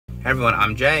Hey everyone,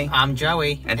 I'm Jay. I'm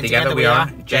Joey. And together we are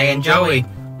Jay and Joey.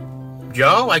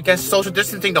 Joe, I guess social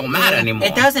distancing don't matter anymore.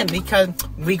 It doesn't, because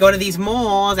we go to these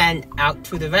malls and out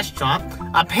to the restaurant.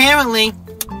 Apparently,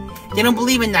 they don't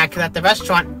believe in that, because at the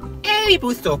restaurant, every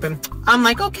booth's open. I'm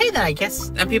like, okay then, I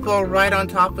guess. And people are right on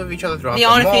top of each other throughout the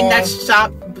only mall. thing that's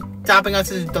stopping us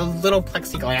is the little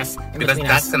plexiglass in because between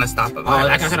that's us. gonna stop it. Oh,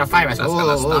 that's gonna fire us.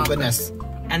 Oh, goodness.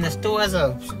 And the stores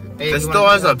are... The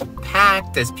stores are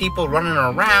packed. There's people running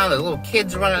around. There's little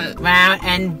kids running around,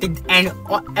 and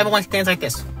everyone stands like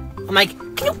this. I'm like,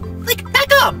 can you, back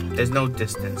up? There's no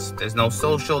distance. There's no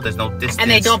social. There's no distance.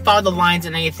 And they don't follow the lines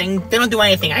and anything. They don't do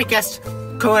anything. I guess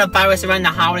coronavirus around the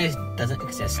holidays doesn't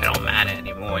exist. It don't matter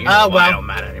anymore. It well. don't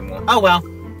matter anymore. Oh, well.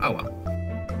 Oh, well.